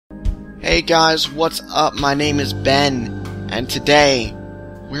Hey guys, what's up? My name is Ben, and today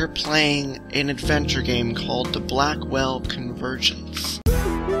we're playing an adventure game called the Blackwell Convergence.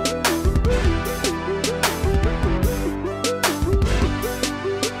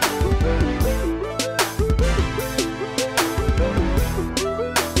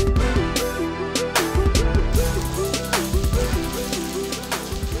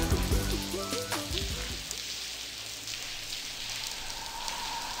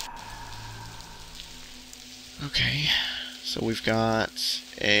 Okay, so we've got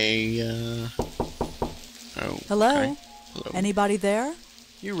a, Hello? Okay. Hello. Anybody there?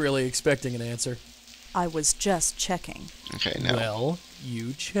 You really expecting an answer? I was just checking. Okay, now. Well,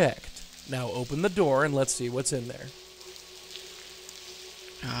 you checked. Now open the door and let's see what's in there.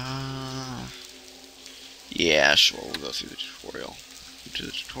 Yeah, sure, we'll go through the tutorial. Go to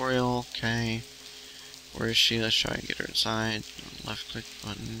the tutorial, okay. Where is she? Let's try and get her inside. Left click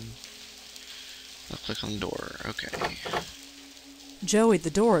button. Left click on the door, okay. Joey, the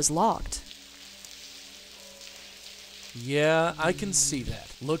door is locked. Yeah, I can see that.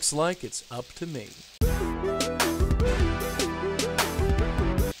 Looks like it's up to me.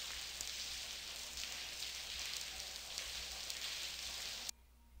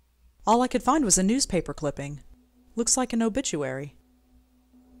 All I could find was a newspaper clipping. Looks like an obituary.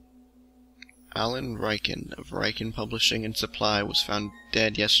 Alan Riken of Riken Publishing and Supply was found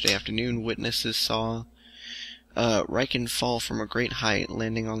dead yesterday afternoon. Witnesses saw Riken fall from a great height,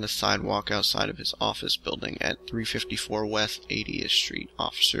 landing on the sidewalk outside of his office building at 354 West 80th Street.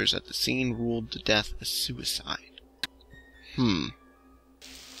 Officers at the scene ruled the death a suicide.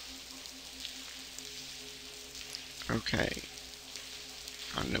 Okay.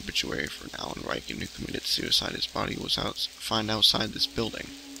 Got an obituary for an Alan Riken who committed suicide. His body was found outside this building.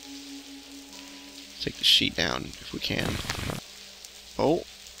 Take the sheet down if we can. Oh.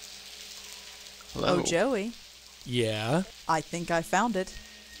 Hello. Oh, Joey. Yeah? I think I found it.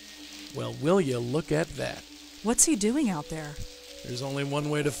 Well, will you look at that? What's he doing out there? There's only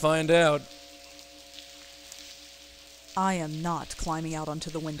one way to find out. I am not climbing out onto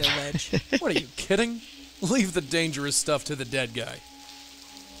the window ledge. What, are you kidding? Leave the dangerous stuff to the dead guy.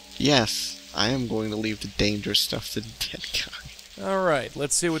 Yes, I am going to leave the dangerous stuff to the dead guy. Alright,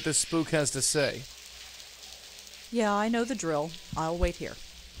 let's see what this spook has to say. Yeah, I know the drill. I'll wait here.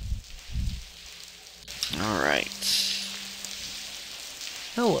 Alright.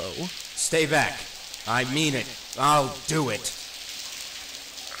 Hello. Stay back. I mean it. I'll do it.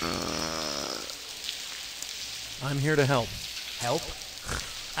 I'm here to help. Help?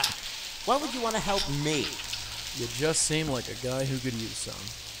 Why would you want to help me? You just seem like a guy who could use some.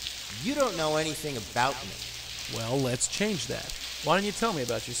 You don't know anything about me. Well, let's change that. Why don't you tell me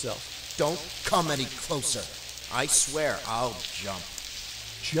about yourself? Don't come any closer. I swear I'll jump.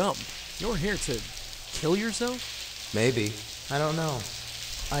 Jump? You're here to kill yourself? Maybe. I don't know.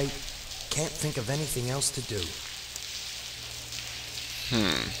 I can't think of anything else to do.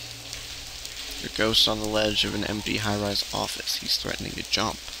 The ghost on the ledge of an empty high-rise office. He's threatening to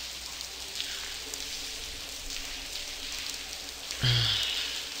jump.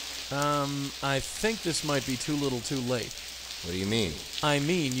 I think this might be too little too late. What do you mean? I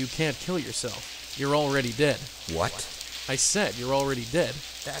mean, you can't kill yourself. You're already dead. What? I said you're already dead.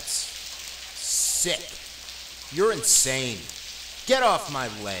 That's sick. You're insane. Get off my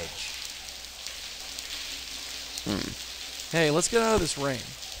ledge. Hey, let's get out of this rain.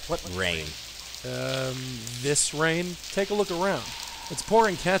 What rain? This rain? Take a look around. It's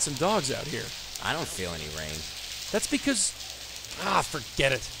pouring cats and dogs out here. I don't feel any rain. That's because...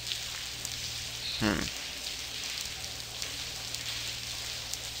 forget it.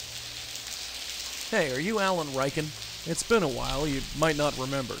 Hey, are you Alan Riken? It's been a while. You might not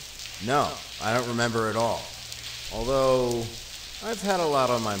remember. No, I don't remember at all. Although, I've had a lot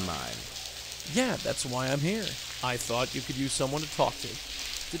on my mind. Yeah, that's why I'm here. I thought you could use someone to talk to.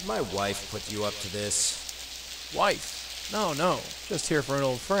 Did my wife put you up to this? Wife? No, just here for an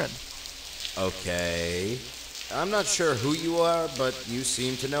old friend. Okay. I'm not sure who you are, but you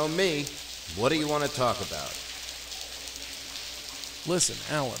seem to know me. What do you want to talk about? Listen,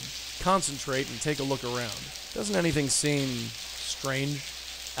 Alan, concentrate and take a look around. Doesn't anything seem strange,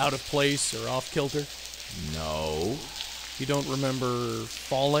 out of place, or off-kilter? No. You don't remember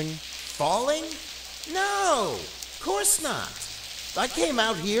falling? Falling? No, of course not. I came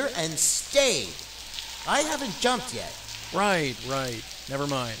out here and stayed. I haven't jumped yet. Right. Never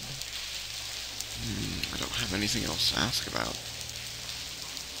mind. I don't have anything else to ask about.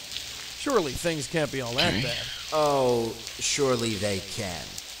 Surely things can't be all that Okay. bad. Oh, surely they can.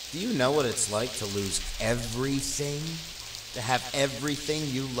 Do you know what it's like to lose everything? To have everything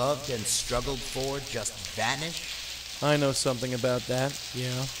you loved and struggled for just vanish? I know something about that,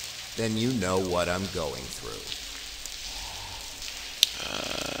 yeah. Then you know what I'm going through.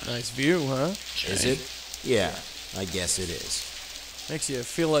 Nice view, huh? Is it? Yeah, I guess it is. Makes you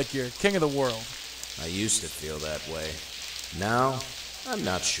feel like you're king of the world. I used to feel that way. Now, I'm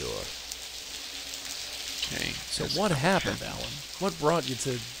not sure. Okay. So what happened, Alan? What brought you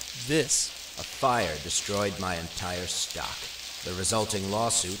to this? A fire destroyed my entire stock. The resulting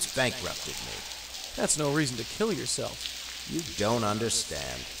lawsuits bankrupted me. That's no reason to kill yourself. You don't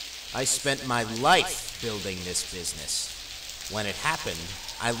understand. I spent my life building this business. When it happened,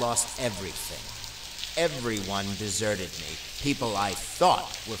 I lost everything. Everyone deserted me. People I thought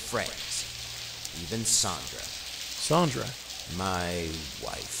were friends. Even Sandra. Sandra, My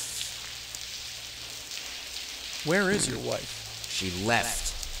wife. where is your wife? She left.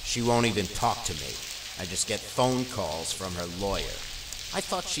 She won't even talk to me. I just get phone calls from her lawyer. I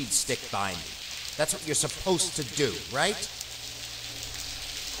thought she'd stick by me. That's what you're supposed to do, right?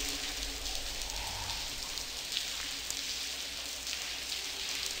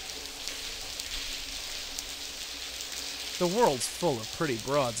 The world's full of pretty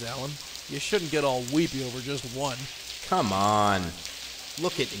broads, Alan. You shouldn't get all weepy over just one. Come on.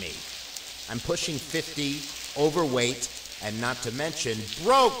 Look at me. I'm pushing 50, overweight, and not to mention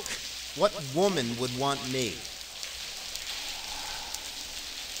broke. What woman would want me?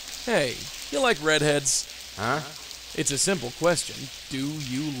 Hey, you like redheads? Huh? It's a simple question. Do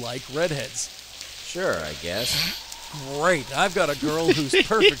you like redheads? Sure, I guess. Great, I've got a girl who's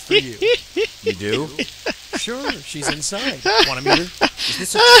perfect for you. You do? Sure, she's inside. Want to meet her? Is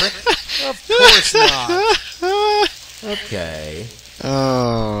this a trick? Of course not. Okay.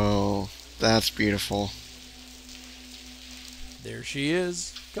 Oh, that's beautiful. There she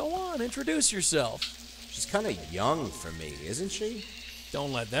is. Go on, introduce yourself. She's kind of young for me, isn't she?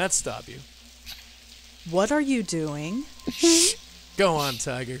 Don't let that stop you. What are you doing? Go on,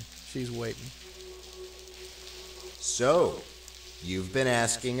 Tiger. She's waiting. So, you've been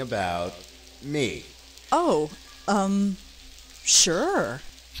asking about me. Oh, sure.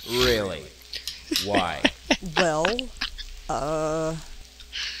 Really? Why? Well, Oh.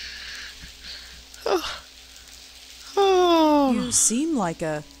 you seem like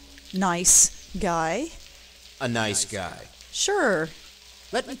a nice guy. A nice guy. Sure.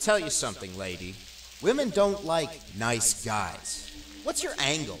 Let me tell you something, lady. Women don't like nice guys. What's your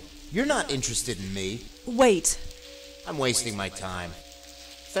angle? You're not interested in me. Wait. I'm wasting my time.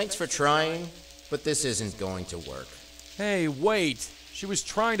 Thanks for trying, but this isn't going to work. Hey, wait. She was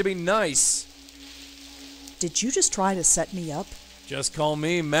trying to be nice. Did you just try to set me up? Just call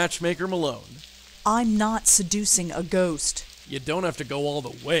me Matchmaker Malone. I'm not seducing a ghost. You don't have to go all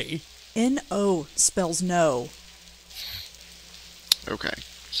the way. N-O spells no. Okay,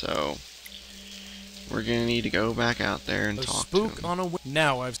 so we're gonna need to go back out there and A talk spook to him. on a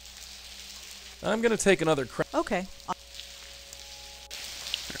Now I'm gonna take another Okay.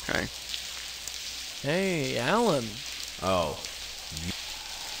 Okay. Hey, Alan. Oh,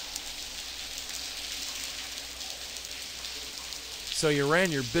 So you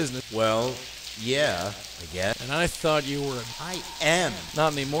ran your business, well, yeah, I guess. and I thought you were I am.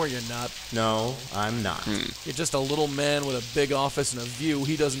 Not anymore, you're not. No, I'm not. You're just a little man with a big office and a view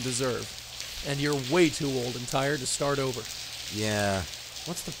he doesn't deserve. And you're way too old and tired to start over. Yeah,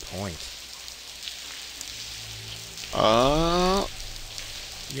 what's the point?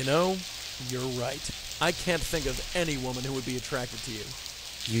 You know, you're right. I can't think of any woman who would be attracted to you.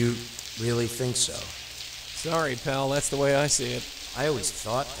 You really think so? Sorry, pal, that's the way I see it. I always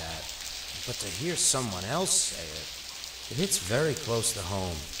thought that, but to hear someone else say it hits very close to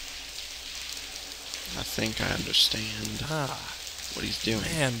home. I think I understand what he's doing.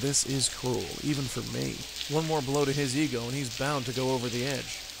 Man, this is cruel, even for me. One more blow to his ego and he's bound to go over the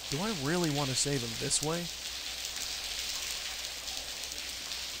edge. Do I really want to save him this way?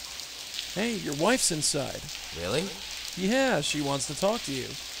 Hey, your wife's inside. Really? Yeah, she wants to talk to you.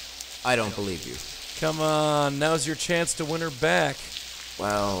 I don't believe you. Come on, now's your chance to win her back.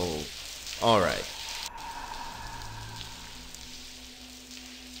 Well, alright.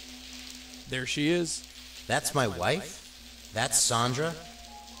 There she is. That's my wife? That's Sandra?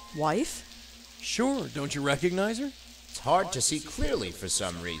 Wife? Sure, don't you recognize her? It's hard to see clearly for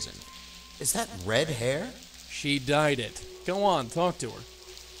some reason. Is that red hair? She dyed it. Go on, talk to her.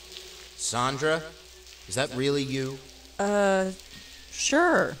 Sandra? Is that really you?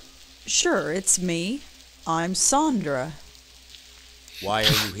 Sure. Sure, it's me. I'm Sandra. Why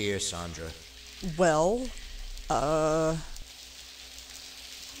are you here, Sandra? Well,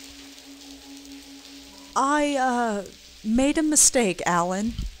 Made a mistake,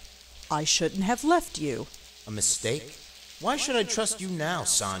 Alan. I shouldn't have left you. A mistake? Why should I trust you now,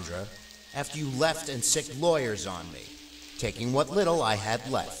 Sandra, after you left and sicked lawyers on me, taking what little I had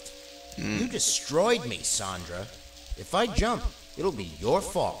left? You destroyed me, Sandra. If I jump, it'll be your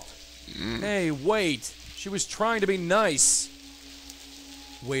fault. Hey, wait. She was trying to be nice.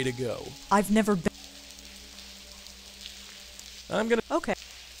 Way to go. I've never been... I'm gonna... Okay.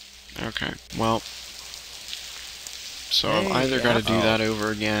 Okay, well... So I've either got to do that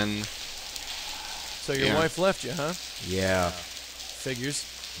over again... So your wife left you, huh? Yeah. Figures.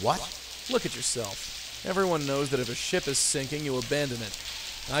 What? Look at yourself. Everyone knows that if a ship is sinking, you abandon it.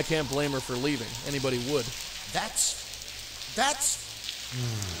 I can't blame her for leaving. Anybody would. That's...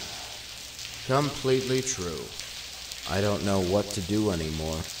 completely true. I don't know what to do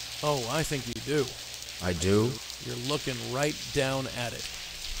anymore. Oh, I think you do. I do? You're looking right down at it.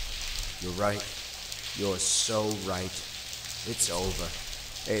 You're right. You're so right. It's over.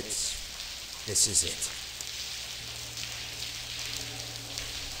 This is it.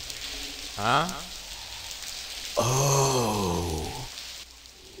 Huh? Oh.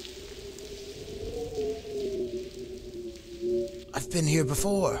 I've been here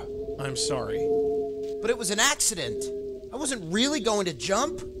before. I'm sorry. But it was an accident. I wasn't really going to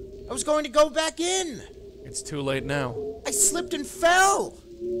jump. I was going to go back in. It's too late now. I slipped and fell.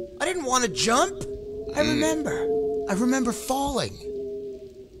 I didn't want to jump. I remember falling.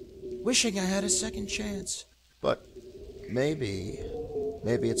 Wishing I had a second chance. But maybe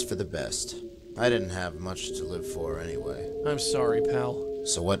it's for the best. I didn't have much to live for anyway. I'm sorry, pal.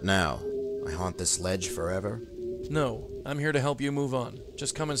 So what now? I haunt this ledge forever? No, I'm here to help you move on.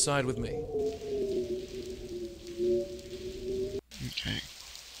 Just come inside with me. Okay.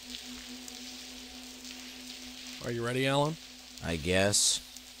 Are you ready, Alan? I guess.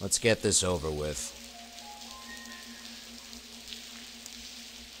 Let's get this over with.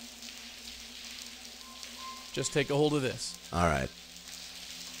 Just take a hold of this. All right.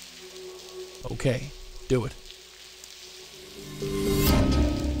 Okay, do it.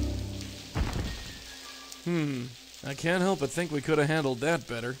 I can't help but think we could have handled that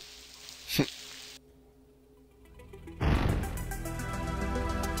better.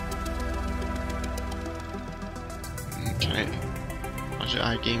 Okay. Budget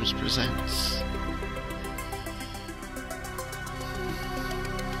Eye Games presents.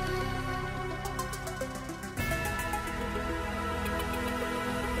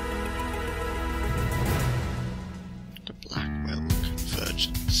 The Blackwell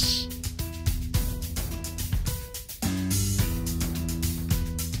Convergence.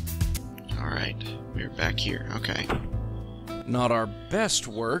 Alright, we're back here. Okay. Not our best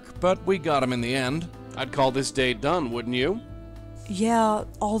work, but we got him in the end. I'd call this day done, wouldn't you? Yeah,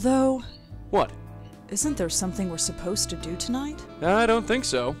 although... What? Isn't there something we're supposed to do tonight? I don't think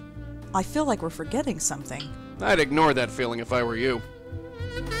so. I feel like we're forgetting something. I'd ignore that feeling if I were you.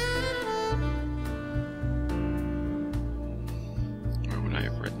 Where would I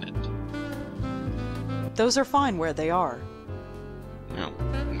have written it? Those are fine where they are. No,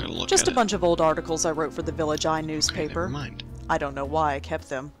 I'm gonna look Just at a bunch of old articles I wrote for the Village Eye Okay, newspaper. never mind. I don't know why I kept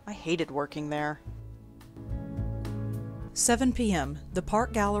them. I hated working there. 7 p.m. The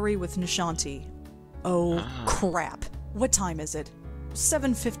Park Gallery with Nishanti. Oh, crap. What time is it?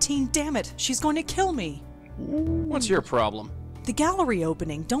 7:15. Damn it. She's going to kill me. What's your problem? The gallery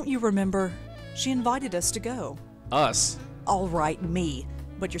opening, don't you remember? She invited us to go. Us? All right, me.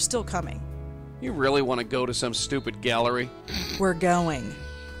 But you're still coming. You really want to go to some stupid gallery? We're going.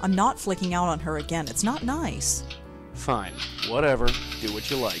 I'm not flicking out on her again. It's not nice. Fine. Whatever. Do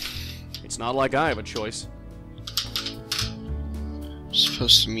what you like. It's not like I have a choice. I'm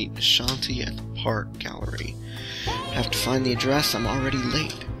supposed to meet Ashanti at the Park Gallery. Have to find the address. I'm already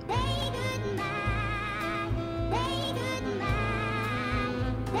late.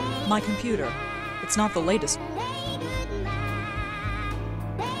 My computer. It's not the latest.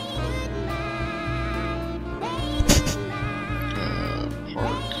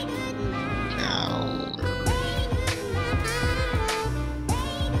 Park Gallery.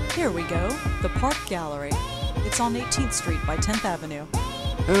 Here we go. The Park Gallery. It's on 18th Street by 10th Avenue.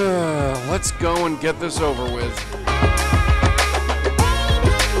 Let's go and get this over with.